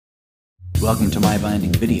Welcome to My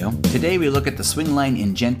Binding Video. Today we look at the Swingline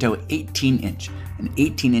Ingento 18-inch, an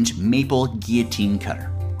 18-inch maple guillotine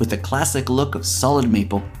cutter. With the classic look of solid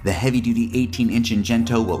maple, the heavy-duty 18-inch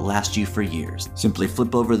Ingento will last you for years. Simply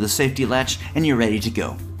flip over the safety latch and you're ready to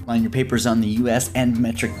go. Line your papers on the US and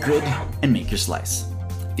metric grid and make your slice.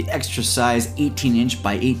 The extra size 18-inch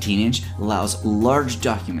by 18-inch allows large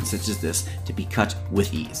documents such as this to be cut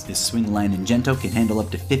with ease. This Swingline Ingento can handle up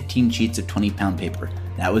to 15 sheets of 20-pound paper.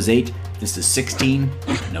 That was 8, this is 16,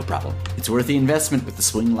 no problem. It's worth the investment with the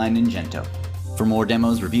Swingline Ingento. For more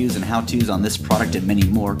demos, reviews, and how-tos on this product and many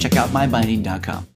more, check out MyBinding.com.